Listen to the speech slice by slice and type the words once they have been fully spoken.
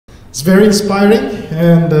It's very inspiring,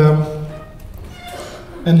 and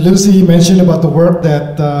Lucy mentioned about the work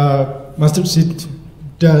that Ssantosotj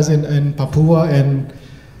does in Papua, and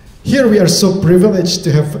here we are so privileged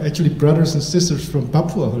to have actually brothers and sisters from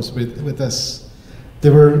Papua who's with us. They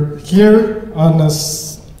were here on a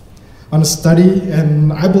study,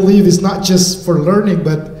 and I believe it's not just for learning,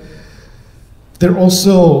 but they're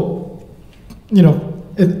also,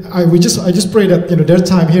 I just pray that their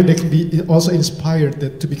time here they can be also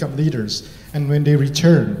inspired to become leaders, and when they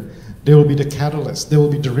return, they will be the catalyst, they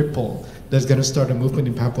will be the ripple that's going to start a movement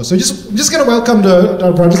in Papua. So I'm just going to welcome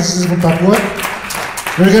our brothers and sisters from Papua.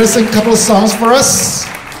 They're going to sing a couple of songs for us.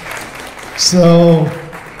 So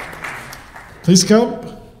please come.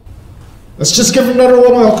 Let's just give them another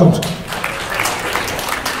warm welcome.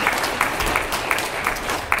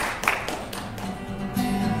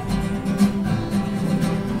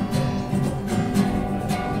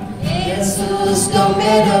 Yesus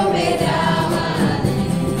dombe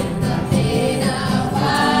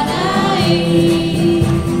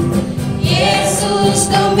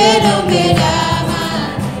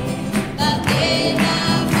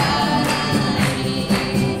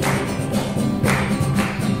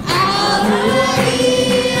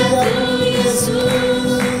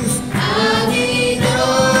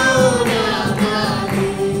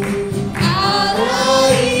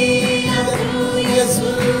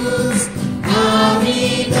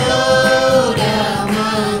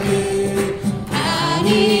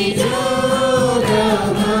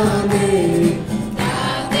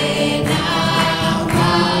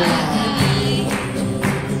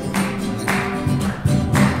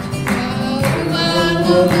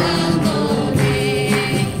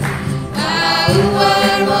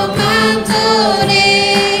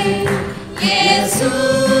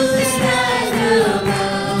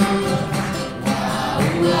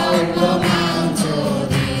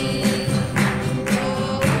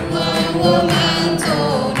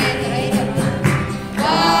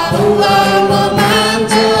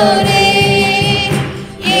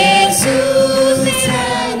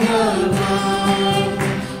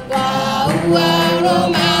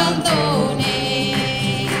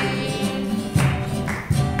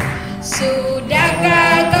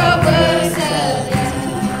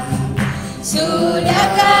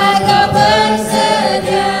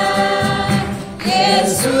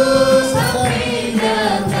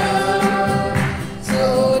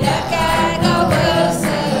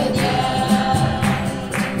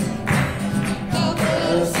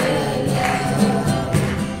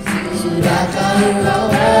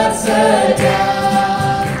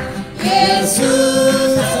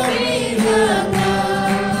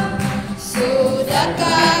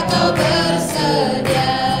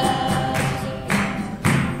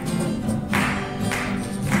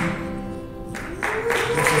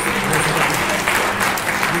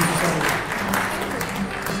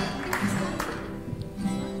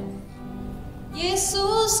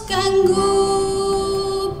Yesus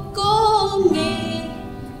kanggup konge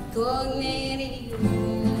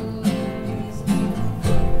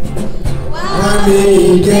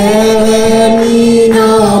Wani geleni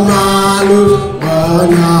no malu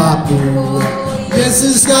menapu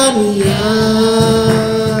Yesus kania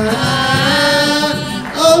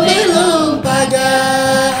Oh belum pada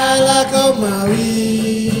ala kau mawi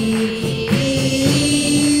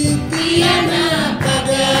Tiana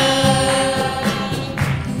pada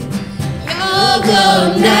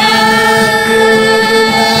Yogona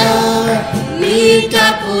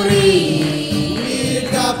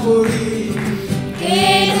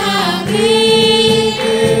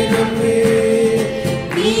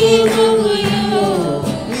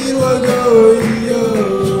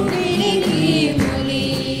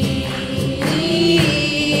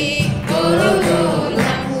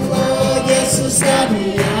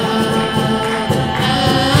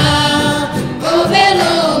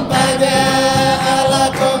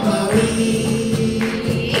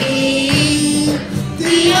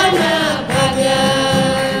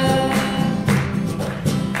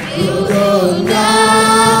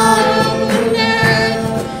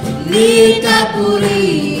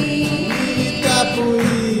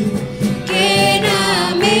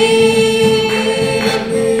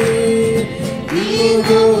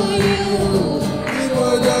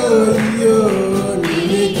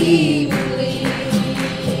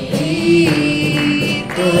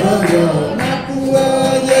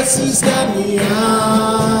Yesus kami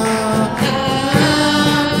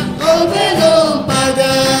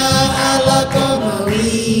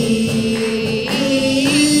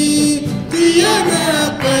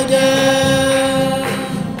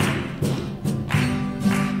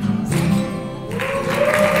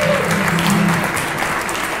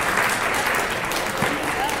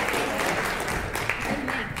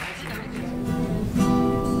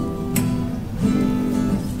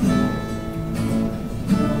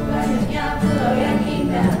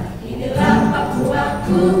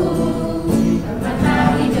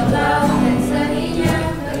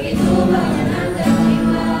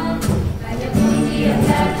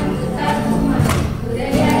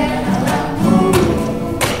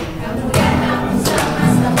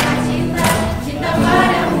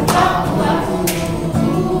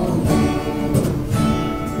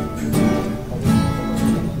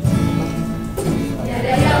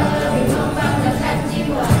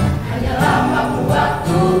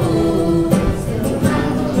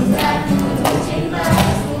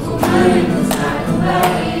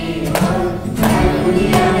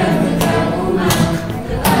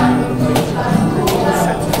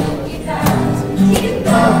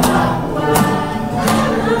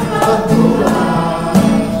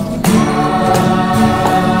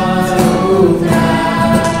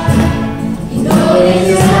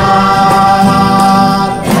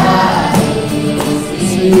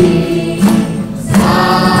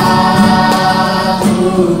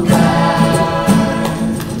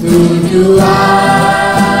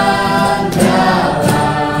tujuan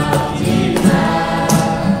dalam cinta.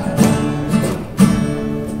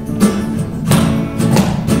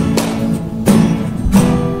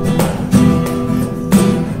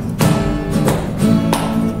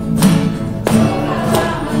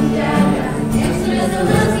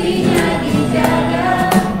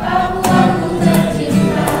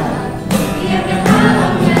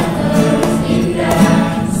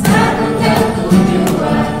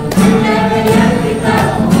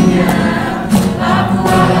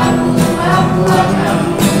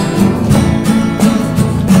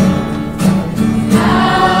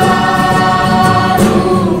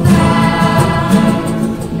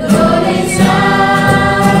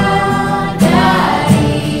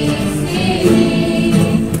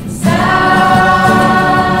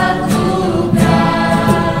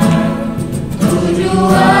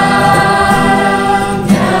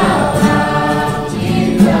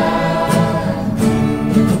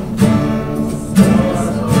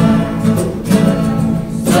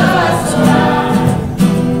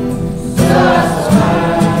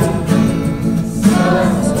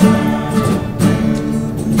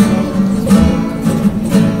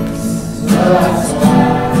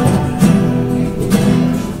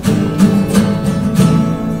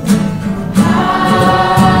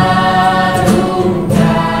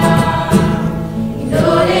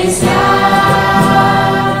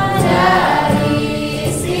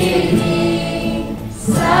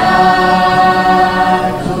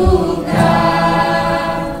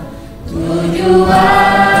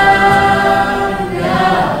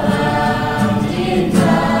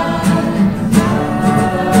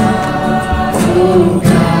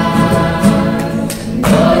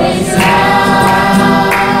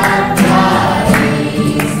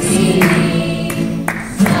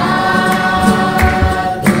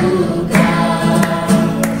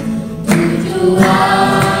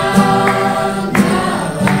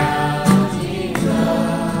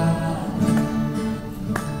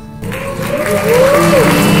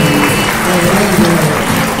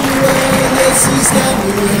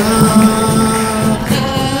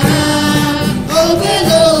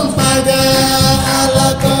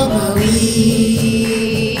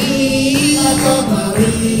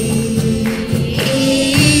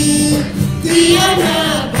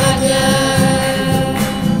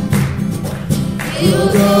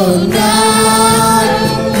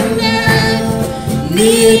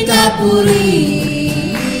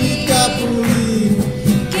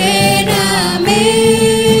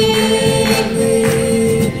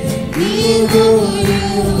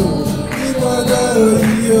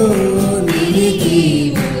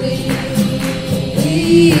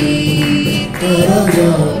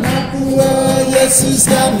 Yesus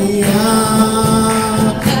kami